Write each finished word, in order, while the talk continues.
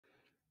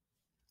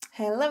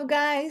Hello,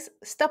 guys!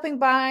 Stopping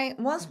by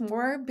once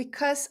more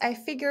because I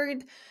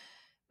figured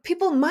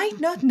people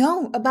might not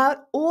know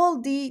about all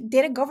the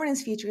data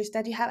governance features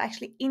that you have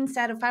actually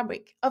inside of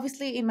Fabric.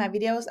 Obviously, in my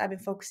videos, I've been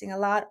focusing a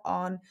lot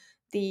on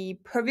the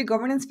Purview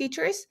governance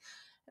features.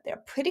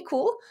 They're pretty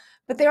cool,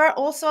 but there are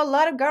also a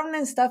lot of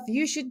governance stuff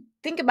you should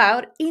think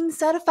about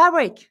inside of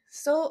Fabric.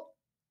 So,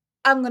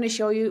 I'm going to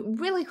show you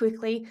really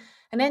quickly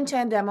an end to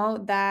end demo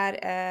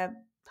that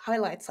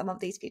highlights some of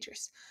these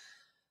features.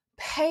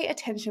 Pay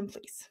attention,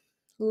 please.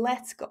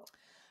 Let's go.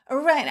 All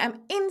right,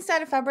 I'm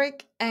inside of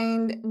Fabric,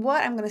 and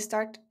what I'm going to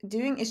start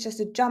doing is just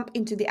to jump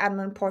into the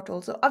admin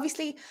portal. So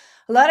obviously,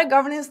 a lot of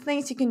governance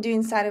things you can do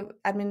inside of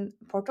admin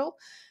portal,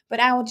 but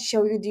I want to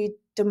show you the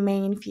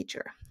domain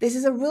feature. This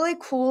is a really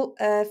cool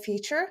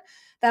feature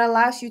that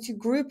allows you to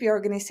group your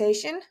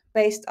organization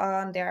based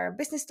on their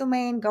business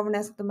domain,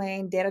 governance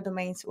domain, data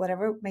domains,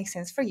 whatever makes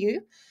sense for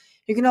you.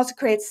 You can also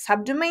create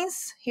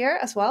subdomains here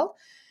as well.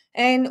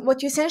 And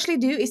what you essentially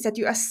do is that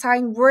you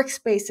assign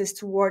workspaces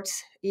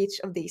towards each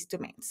of these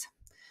domains.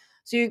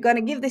 So you're going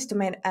to give this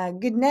domain a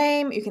good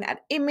name. You can add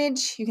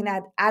image. You can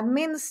add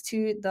admins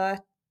to the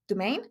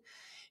domain.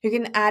 You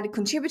can add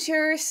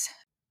contributors.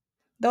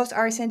 Those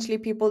are essentially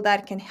people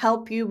that can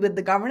help you with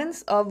the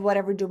governance of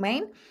whatever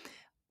domain.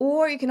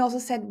 Or you can also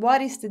set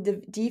what is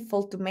the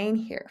default domain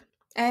here.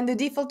 And the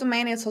default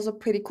domain is also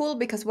pretty cool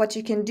because what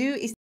you can do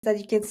is that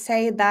you can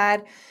say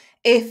that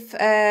if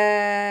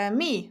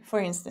me, for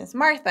instance,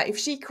 Martha, if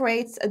she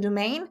creates a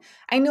domain,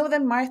 I know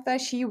that Martha,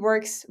 she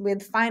works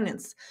with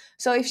finance.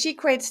 So if she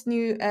creates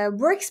new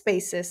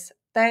workspaces,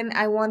 then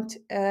I want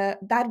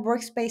that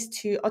workspace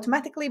to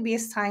automatically be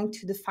assigned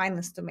to the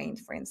finance domain,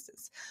 for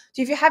instance.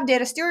 So if you have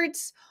data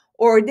stewards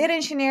or data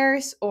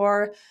engineers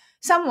or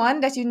someone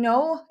that you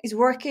know is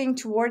working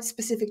towards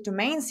specific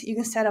domains, you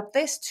can set up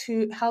this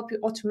to help you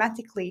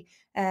automatically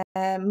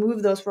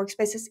move those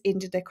workspaces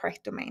into the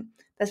correct domain.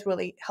 That's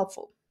really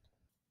helpful.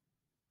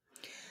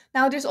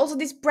 Now, there's also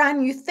this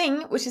brand new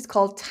thing, which is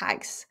called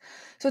tags.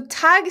 So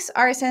tags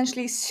are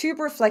essentially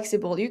super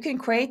flexible. You can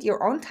create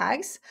your own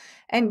tags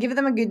and give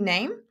them a good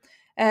name.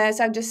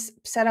 So I've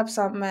just set up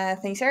some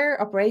things here,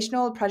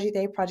 operational, project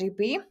A, project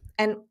B,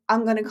 and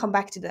I'm going to come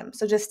back to them.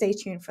 So just stay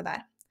tuned for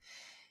that.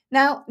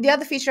 Now, the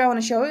other feature I want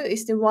to show you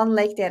is the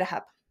OneLake Data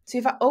Hub. So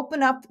if I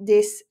open up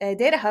this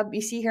Data Hub,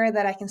 you see here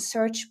that I can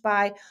search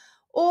by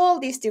all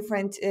these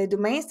different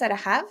domains that I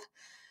have,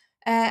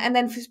 and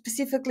then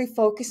specifically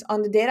focus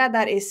on the data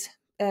that is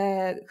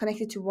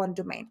connected to one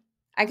domain.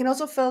 I can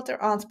also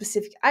filter on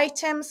specific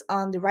items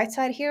on the right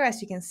side here,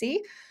 as you can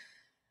see,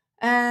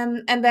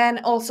 and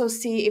then also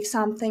see if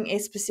something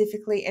is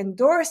specifically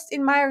endorsed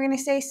in my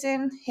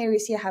organization. Here you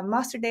see I have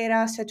master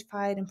data,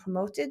 certified and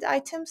promoted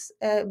items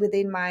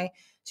within my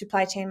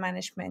supply chain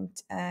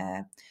management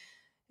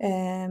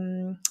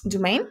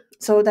domain.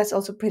 So that's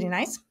also pretty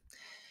nice.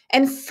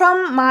 And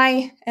from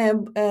my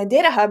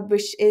data hub,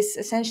 which is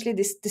essentially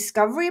this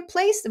discovery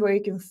place where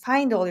you can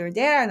find all your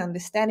data and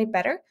understand it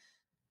better,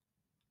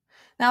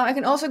 now I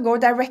can also go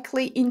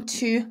directly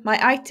into my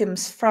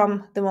items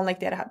from the OneLake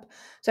Data Hub.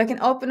 So I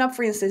can open up,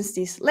 for instance,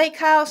 this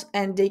lakehouse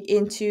and dig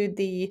into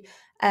the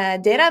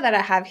data that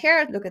I have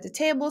here, look at the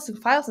tables and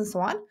files and so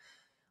on.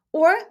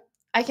 Or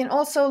I can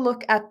also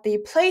look at the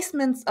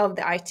placements of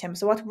the item.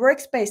 So what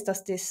workspace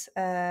does this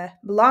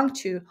belong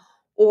to?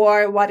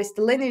 Or what is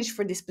the lineage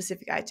for this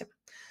specific item?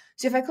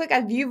 So if I click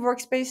at View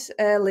Workspace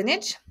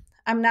Lineage,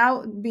 I'm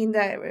now being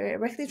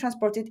directly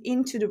transported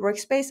into the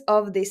workspace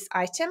of this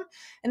item.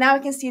 And now I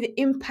can see the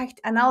impact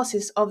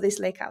analysis of this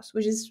lakehouse,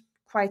 which is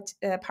quite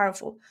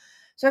powerful.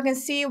 So I can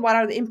see what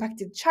are the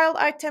impacted child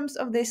items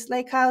of this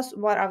lakehouse,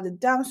 what are the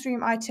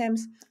downstream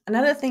items.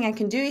 Another thing I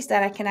can do is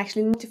that I can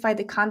actually notify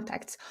the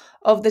contacts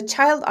of the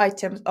child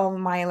items of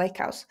my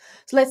lakehouse.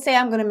 So let's say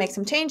I'm going to make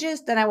some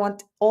changes, then I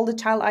want all the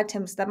child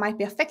items that might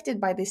be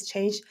affected by this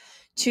change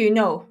to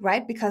know,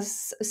 right?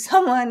 Because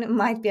someone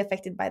might be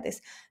affected by this.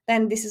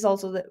 Then this is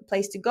also the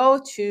place to go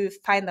to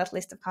find that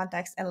list of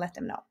contacts and let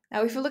them know.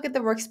 Now, if you look at the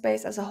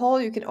workspace as a whole,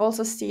 you can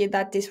also see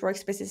that this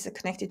workspace is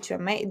connected to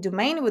a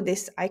domain with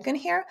this icon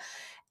here.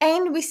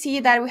 And we see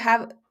that we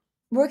have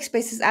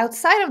workspaces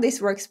outside of this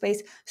workspace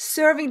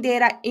serving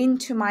data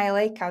into my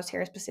lakehouse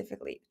here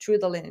specifically through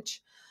the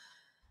lineage.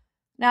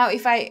 Now,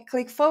 if I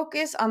click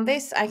focus on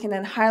this, I can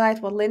then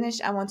highlight what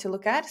lineage I want to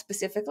look at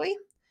specifically.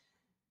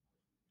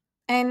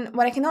 And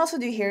what I can also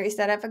do here is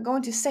that if I go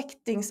into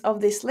settings of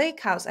this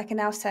lakehouse, I can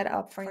now set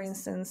up, for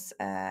instance,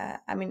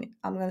 I'm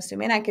going to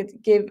zoom in, I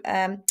could give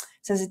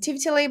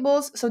sensitivity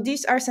labels. So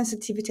these are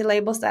sensitivity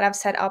labels that I've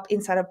set up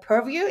inside of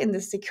Purview in the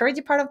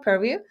security part of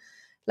Purview.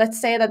 Let's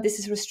say that this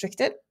is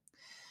restricted.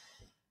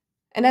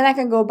 And then I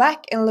can go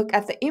back and look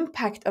at the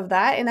impact of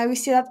that. And now we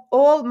see that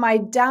all my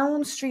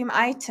downstream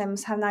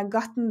items have now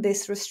gotten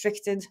this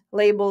restricted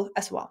label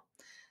as well.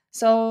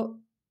 So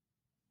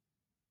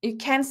you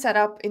can set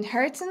up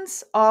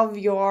inheritance of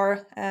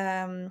your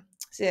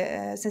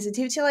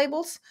sensitivity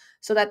labels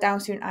so that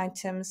downstream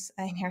items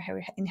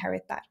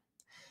inherit that.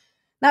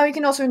 Now you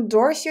can also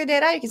endorse your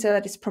data. You can say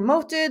that it's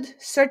promoted,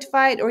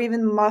 certified, or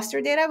even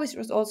master data, which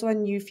was also a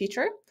new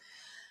feature.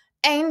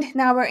 And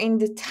now we're in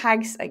the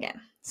tags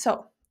again.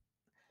 So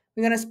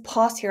we're going to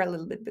pause here a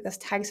little bit because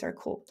tags are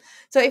cool.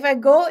 So if I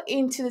go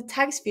into the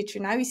tags feature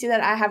now, you see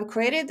that I have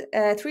created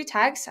 3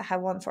 tags. I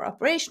have one for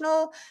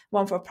operational,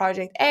 one for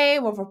project A,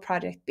 one for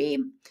project B.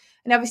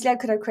 And obviously I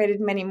could have created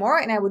many more,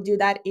 and I would do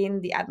that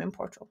in the admin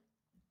portal.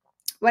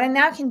 What I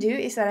now can do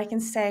is that I can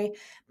say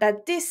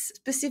that this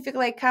specific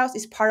lakehouse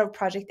is part of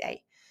project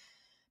A.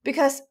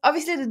 Because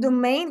obviously the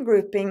domain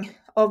grouping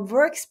of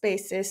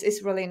workspaces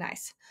is really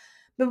nice.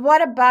 But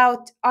what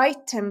about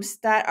items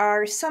that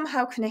are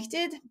somehow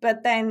connected,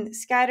 but then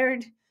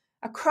scattered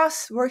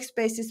across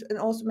workspaces and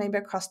also maybe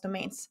across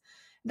domains?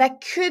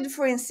 That could,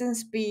 for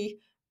instance, be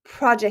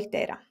project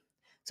data.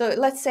 So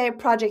let's say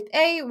project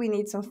A, we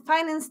need some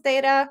finance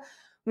data,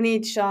 we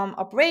need some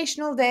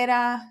operational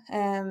data,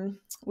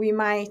 we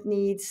might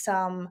need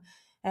some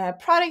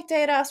product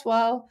data as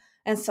well,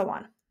 and so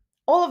on.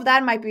 All of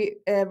that might be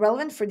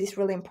relevant for this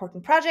really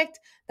important project.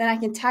 Then I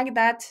can tag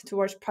that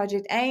towards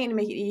project A and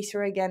make it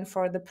easier again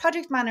for the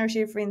project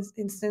manager, for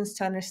instance,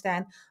 to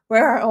understand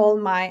where are all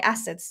my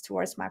assets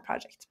towards my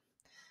project.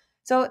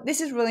 So this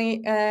is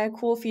really a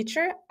cool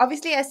feature.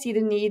 Obviously, I see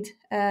the need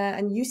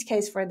and use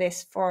case for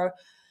this for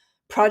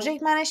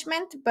project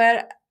management,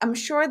 but I'm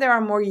sure there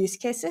are more use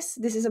cases.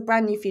 This is a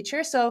brand new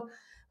feature, so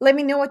let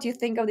me know what you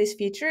think of this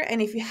feature,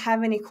 and if you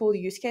have any cool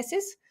use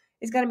cases.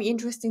 It's going to be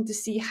interesting to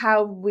see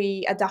how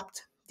we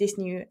adopt this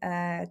new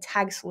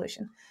tag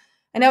solution.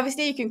 And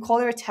obviously you can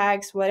call your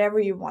tags whatever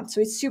you want,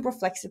 so it's super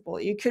flexible.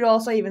 You could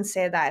also even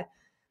say that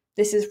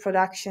this is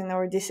production,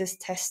 or this is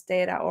test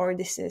data, or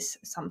this is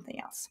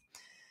something else.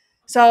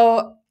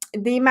 So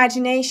the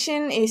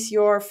imagination is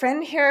your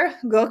friend here.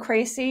 Go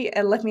crazy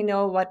and let me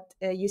know what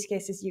use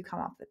cases you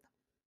come up with.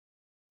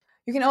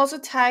 You can also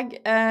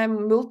tag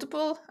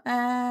multiple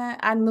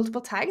add multiple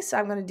tags. So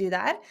I'm going to do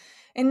that.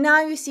 And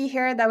now you see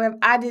here that we have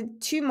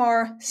added 2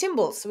 more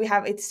symbols. So we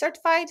have it's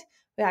certified,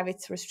 we have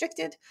it's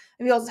restricted,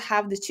 and we also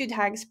have the 2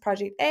 tags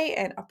project A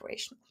and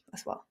operational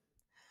as well.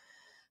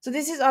 So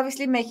this is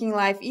obviously making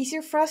life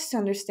easier for us to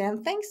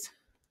understand things.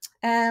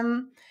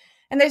 And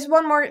there's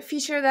one more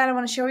feature that I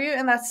want to show you,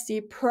 and that's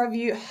the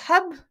Purview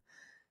Hub.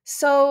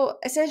 So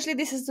essentially,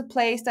 this is the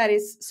place that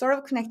is sort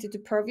of connected to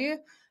Purview,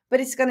 but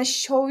it's going to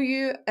show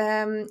you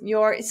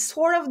it's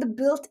sort of the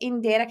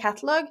built-in data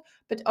catalog,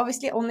 but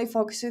obviously only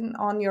focusing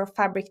on your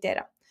Fabric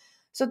data.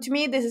 So to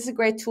me, this is a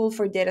great tool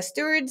for data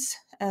stewards,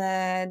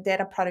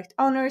 data product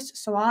owners,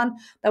 so on,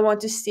 that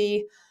want to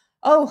see,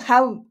 oh,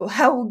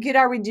 how good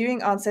are we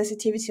doing on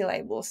sensitivity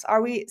labels?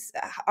 Are we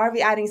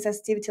adding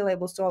sensitivity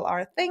labels to all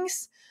our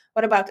things?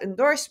 What about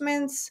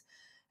endorsements?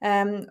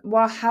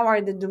 How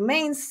are the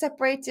domains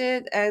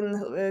separated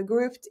and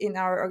grouped in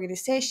our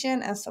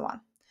organization, and so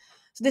on.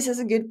 So this is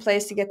a good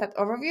place to get that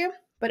overview.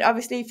 But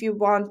obviously, if you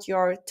want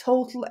your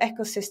total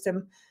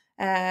ecosystem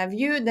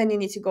view, then you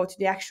need to go to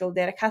the actual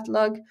data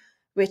catalog,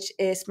 which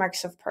is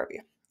Microsoft Purview.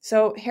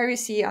 So here you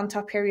see on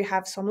top here, you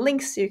have some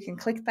links, so you can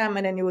click them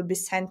and then you will be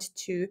sent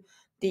to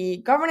the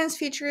governance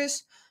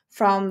features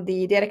from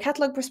the data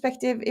catalog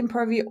perspective in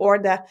Purview, or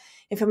the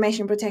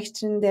information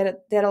protection, data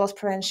loss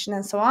prevention,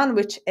 and so on,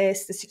 which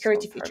is the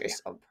security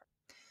features of Purview.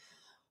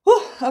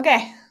 Whew,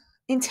 okay,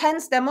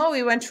 intense demo.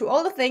 We went through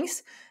all the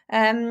things.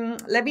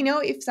 Let me know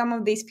if some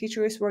of these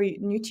features were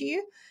new to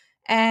you,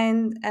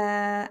 and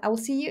I will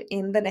see you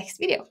in the next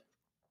video.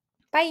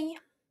 Bye.